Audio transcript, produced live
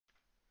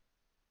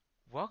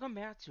Welcome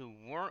back to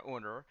War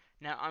Order.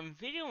 Now I'm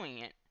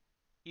videoing it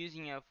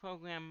using a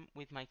program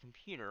with my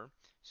computer,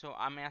 so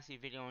I'm actually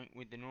videoing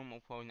with the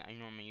normal program that I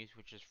normally use,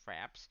 which is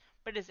Fraps,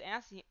 but it's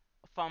actually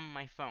from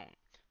my phone.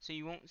 So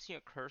you won't see a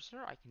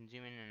cursor. I can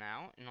zoom in and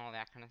out and all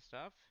that kind of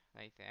stuff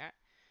like that.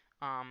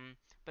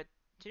 But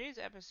today's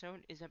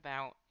episode is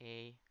about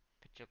a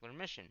particular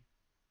mission,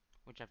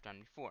 which I've done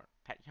before,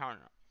 Pet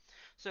Carnival.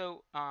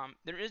 So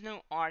there is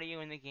no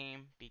audio in the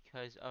game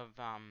because of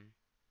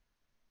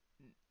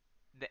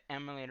the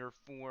emulator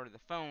for the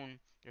phone,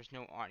 there's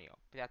no audio,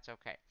 but that's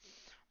okay.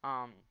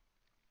 Um,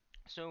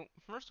 so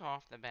first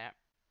off the bat,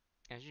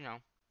 as you know,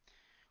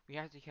 we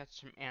have to catch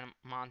some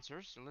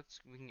monsters. So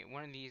we can get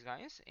one of these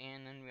guys,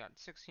 and then we got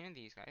 16 of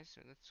these guys.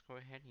 So let's go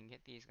ahead and get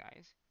these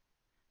guys.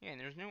 Yeah,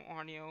 and there's no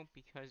audio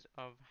because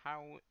of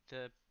how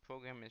the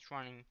program is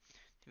running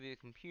through the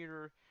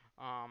computer.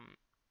 Um,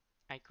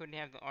 I could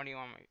have the audio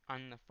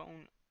on the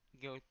phone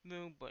go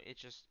through, but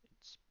it's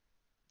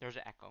there's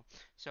an echo,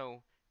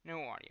 so no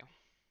audio.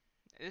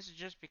 This is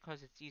just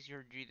because it's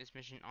easier to do this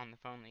mission on the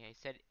phone, like I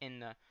said in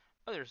the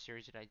other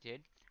series that I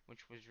did,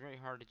 which was very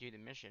hard to do the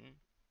mission.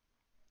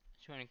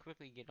 So I'm going to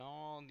quickly get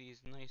all these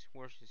nice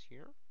horses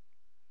here.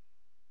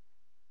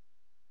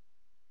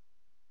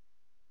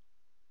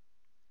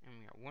 And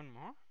we got one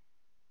more.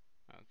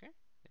 Okay,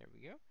 there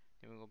we go.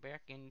 Then we go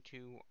back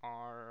into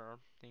our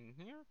thing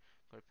here,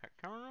 go to Pet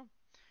Carnival,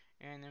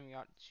 and then we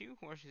got two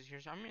horses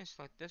here. So I'm going to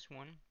select this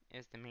one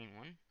as the main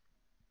one.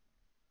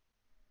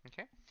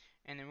 Okay,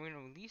 and then we're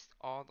going to release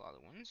all the other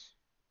ones.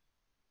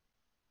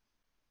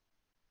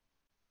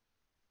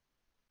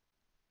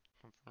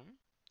 Confirm.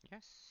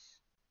 Yes.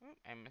 Oh,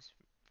 I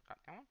forgot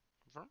that one.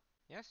 Confirm.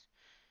 Yes.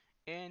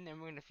 And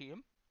then we're going to feed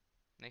them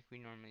like we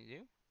normally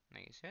do.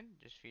 Like I said,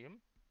 just feed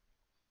them.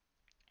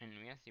 And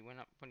we actually went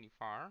up pretty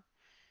far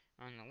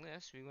on the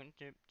list. We went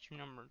to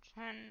number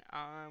 10,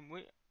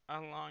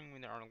 along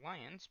with our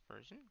alliance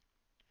person.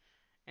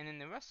 And then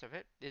the rest of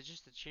it is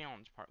just the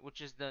challenge part,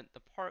 which is the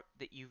part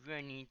that you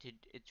really need to.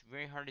 It's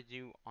very hard to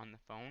do on the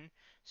phone.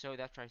 So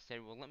that's why I said,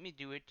 well, let me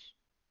do it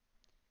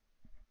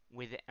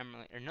with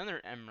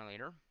another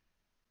emulator.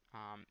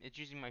 It's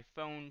using my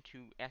phone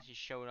to actually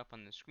show it up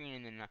on the screen,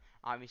 and then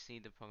obviously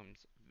the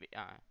program's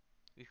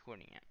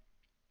recording it,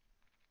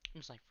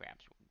 just like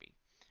Fraps would be,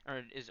 or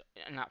it is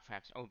not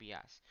Fraps,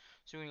 OBS.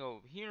 So we go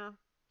over here,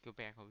 go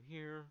back over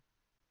here,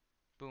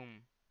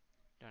 boom,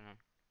 done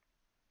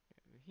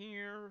over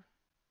here,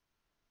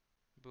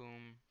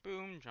 boom,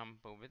 boom, jump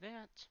over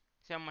that.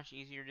 See how much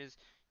easier it is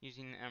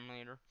using the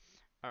emulator,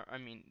 or I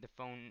mean the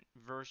phone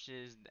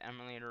versus the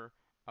emulator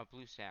of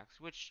BlueStacks,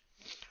 which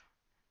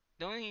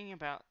the only thing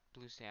about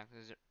BlueStacks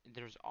is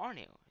there's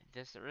audio.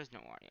 This there is no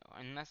audio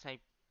unless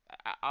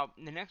I'll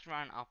the next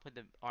round I'll put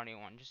the audio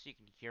on just so you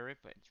can hear it,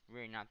 but it's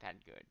really not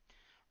that good.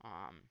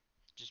 Um,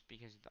 just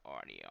because of the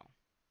audio,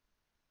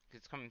 because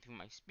it's coming through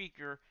my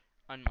speaker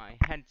on my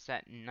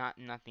headset, not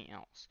nothing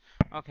else.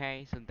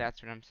 Okay, so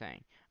that's what I'm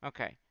saying.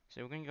 Okay,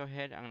 so we're gonna go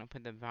ahead. I'm gonna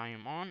put the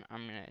volume on.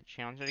 I'm gonna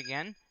challenge it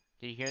again.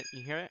 Did you hear it?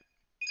 You hear it?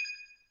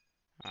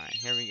 All right,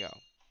 here we go.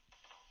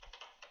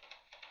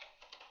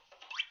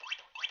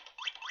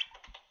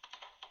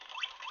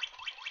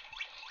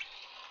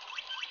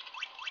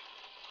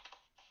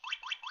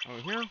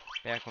 Over here,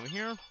 back over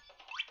here.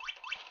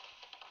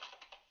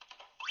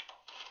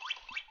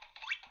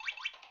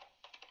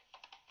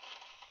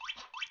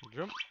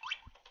 Jump,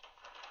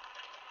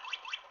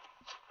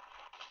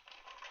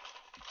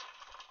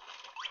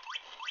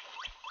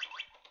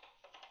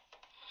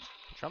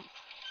 jump.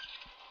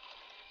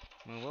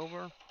 Move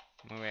over.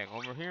 Move back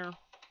over here.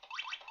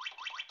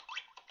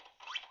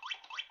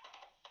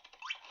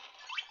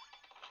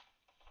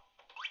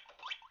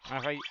 Now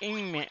if I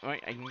aim it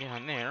right, I can get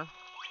on there.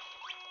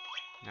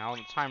 Now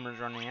the timer's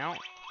running out.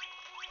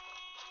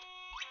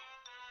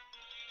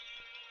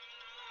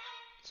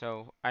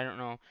 So I don't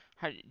know.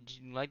 Did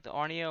you like the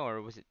audio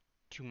or was it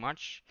too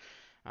much?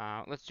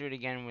 Let's do it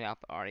again without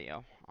the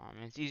audio.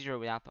 It's easier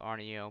without the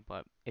audio,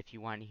 but if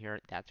you want to hear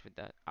it, that's what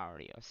the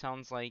audio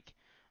sounds like.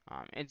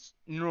 It's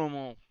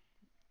normal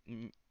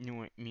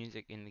new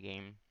music in the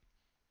game.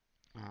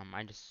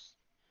 I just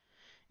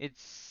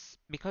it's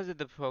because of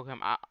the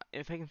program.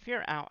 If I can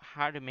figure out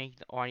how to make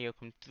the audio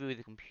come through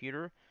the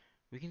computer,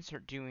 we can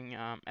start doing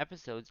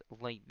episodes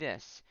like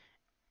this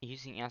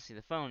using actually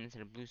the phone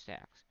instead of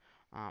BlueStacks.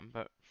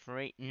 But for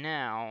right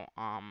now,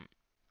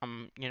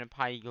 I'm gonna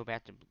probably go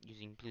back to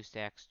using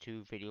BlueStacks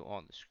to video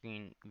all the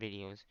screen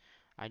videos.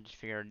 I just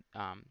figured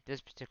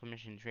this particular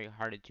mission is very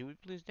hard to do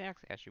with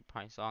BlueStacks, as you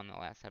probably saw in the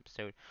last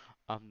episode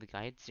of the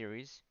guide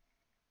series.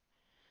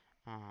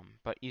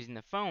 But using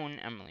the phone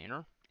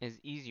emulator is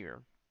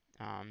easier.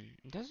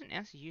 It doesn't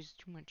actually use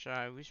too much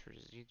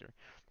resources either,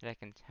 that I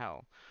can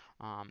tell.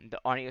 The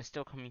audio is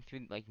still coming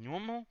through like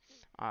normal.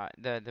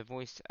 The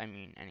voice, I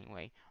mean,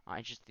 anyway.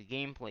 It's just the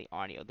gameplay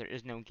audio. There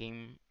is no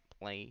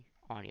gameplay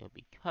audio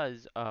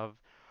because of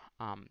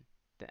um,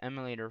 the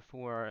emulator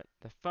for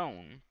the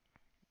phone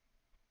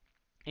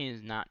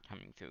is not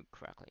coming through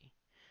correctly.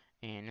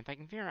 And if I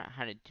can figure out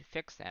how to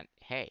fix that,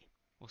 hey,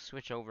 we'll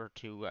switch over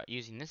to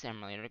using this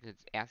emulator because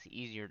it's actually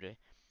easier to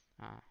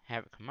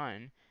have it come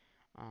on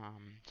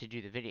to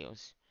do the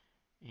videos,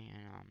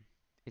 and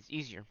it's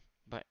easier.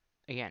 But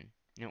again,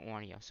 no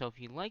audio. So if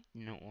you like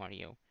no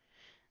audio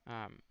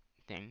um,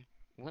 thing,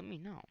 let me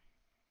know.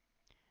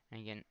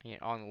 And again, I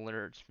get all the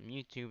alerts from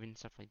YouTube and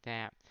stuff like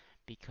that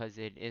because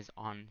it is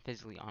on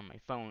physically on my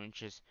phone. It's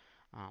just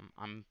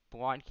I'm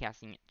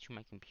broadcasting it to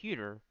my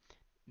computer.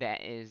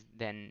 That is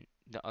then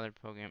the other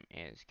program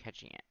is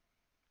catching it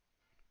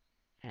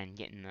and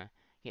getting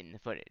the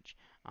footage.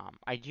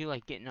 I do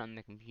like getting on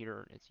the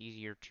computer. It's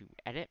easier to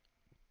edit.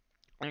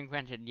 And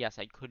granted, yes,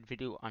 I could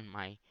video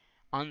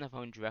on the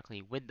phone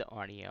directly with the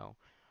audio,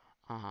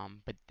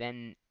 but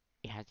then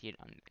it has to get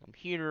on the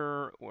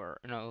computer or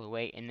another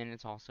way, and then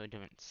it's also a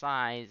different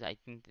size. I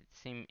think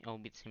that it'll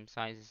be the same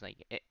size as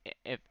like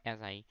if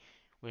as I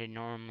would have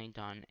normally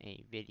done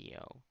a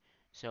video.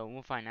 So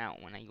we'll find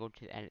out when I go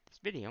to edit this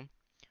video.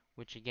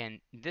 Which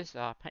again, this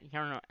Pet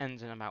Carnival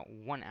ends in about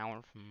 1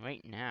 hour from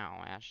right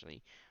now,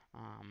 actually.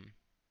 Um,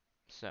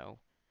 so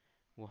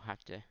we'll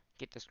have to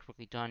get this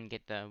quickly done,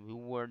 get the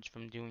rewards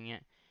from doing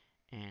it,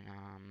 and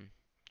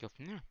go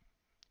from there.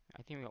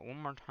 I think we got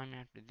one more time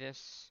after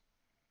this.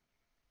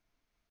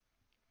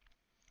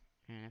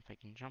 And if I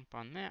can jump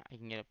on that, I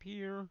can get up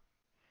here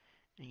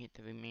and get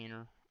the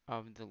remainder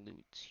of the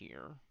loots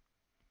here.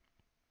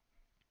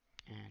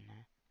 And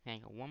I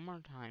go one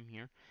more time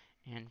here.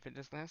 And for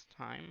this last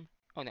time,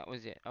 oh, that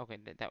was it. Okay,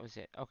 that was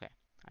it. Okay,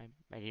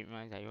 I didn't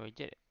realize I already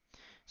did it.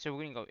 So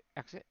we're gonna go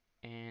exit,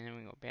 and then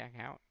we go back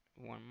out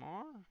one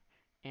more,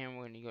 and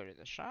we're gonna go to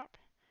the shop,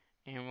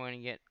 and we're gonna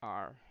get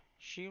our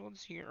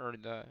shields here, or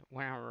the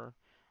 1 hour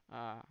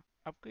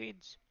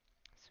upgrades,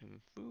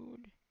 some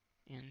food,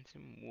 and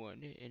some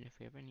wood. And if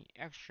we have any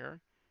extra,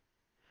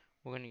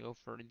 we're going to go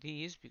for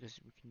these because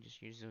we can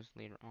just use those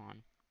later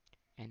on.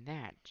 And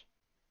that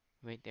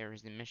right there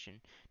is the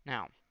mission.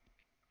 Now,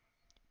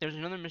 there's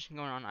another mission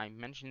going on. I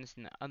mentioned this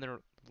in the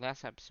other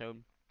last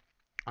episode.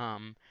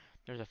 Um,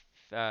 there's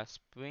a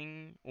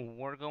spring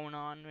war going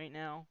on right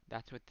now.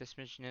 That's what this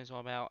mission is all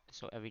about.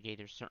 So every day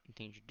there's certain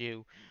things you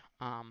do.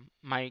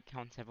 My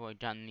accounts have already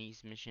done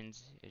these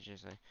missions. It's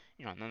just a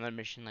another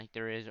mission like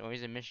there is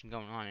always a mission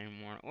going on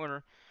in War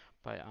Order.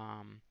 But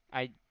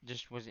I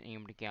just wasn't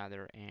able to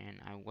gather, and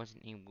I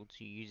wasn't able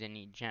to use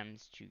any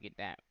gems to get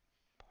that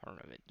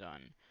part of it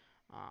done.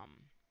 Um,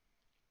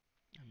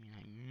 I mean,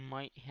 I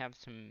might have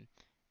some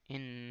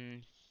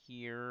in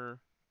here.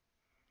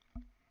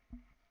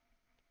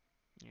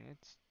 Yeah,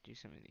 let's do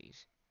some of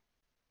these.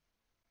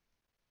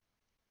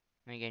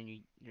 And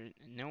again, there's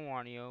no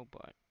audio,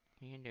 but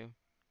we can do.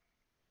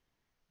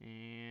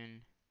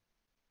 And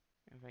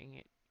if I can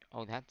get,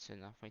 oh, that's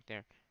enough right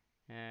there.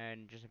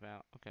 And just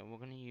about, okay, we're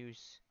gonna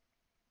use,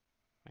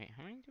 wait,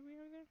 how many do we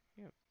have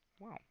there? Yeah,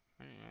 wow,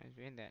 I didn't realize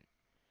we had that.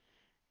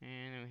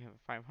 And then we have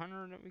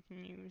 500 that we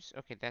can use.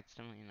 Okay, that's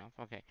definitely enough.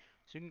 Okay,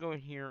 so we can go in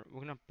here.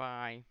 We're gonna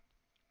buy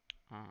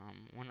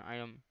one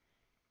item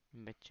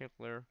in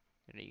particular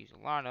that I use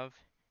a lot of,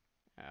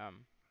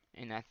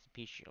 and that's the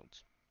pea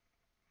shields.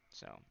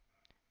 So,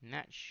 and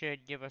that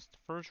should give us the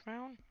first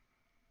round,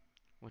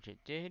 which it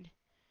did.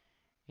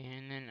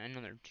 And then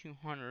another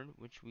 200,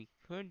 which we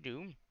could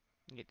do,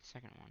 and get the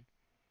second one.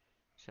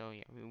 So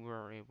yeah, we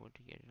were able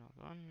to get it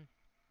all done.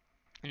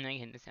 And then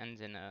again, this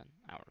ends in an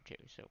hour or two,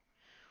 so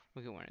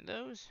we'll get one of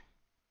those.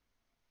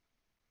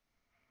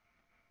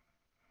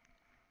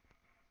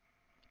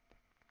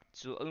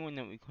 So the other one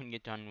that we couldn't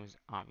get done was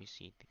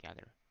obviously to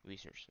gather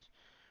resources,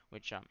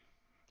 which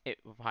it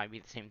will probably be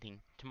the same thing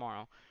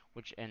tomorrow,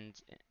 which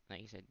ends,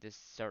 like I said, this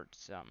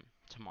starts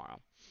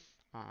tomorrow.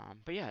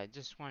 But yeah, I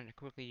just wanted to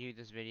quickly do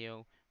this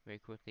video very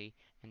quickly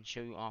and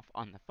show you off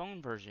on the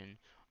phone version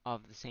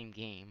of the same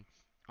game.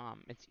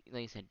 It's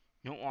like I said,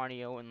 no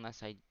audio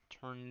unless I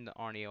turn the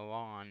audio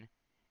on,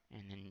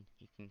 and then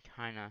you can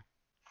kind of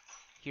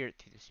hear it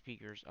through the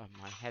speakers of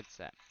my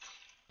headset.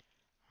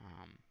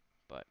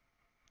 But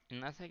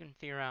unless I can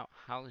figure out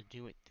how to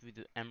do it through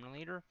the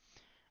emulator,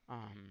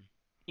 um,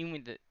 even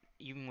with the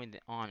even with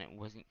it on, it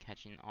wasn't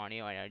catching the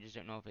audio. I just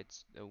don't know if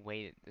it's the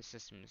way that the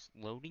system is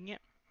loading it.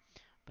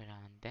 But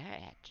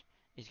that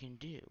is going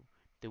to do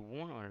the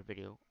Warn Order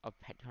video of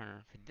Pet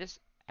Turner for this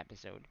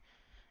episode.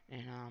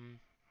 And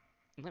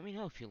let me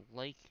know if you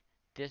like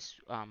this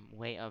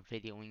way of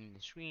videoing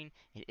the screen.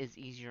 It is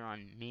easier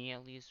on me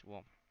at least.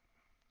 Well,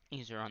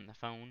 easier on the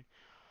phone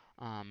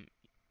um,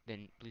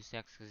 than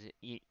BlueStacks because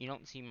you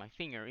don't see my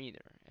finger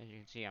either. As you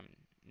can see, I'm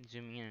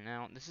zooming in and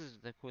out. This is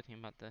the cool thing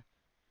about the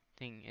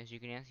thing, is you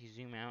can actually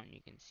zoom out and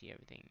you can see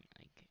everything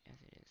like as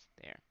it is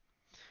there.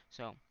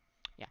 So,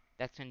 yeah,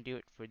 that's going to do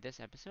it for this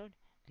episode.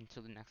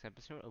 Until the next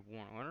episode of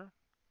War and Order,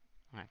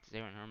 I have to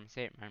say what I normally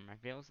say at my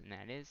fails, and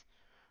that is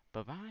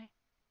bye bye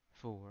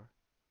for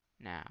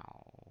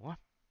now.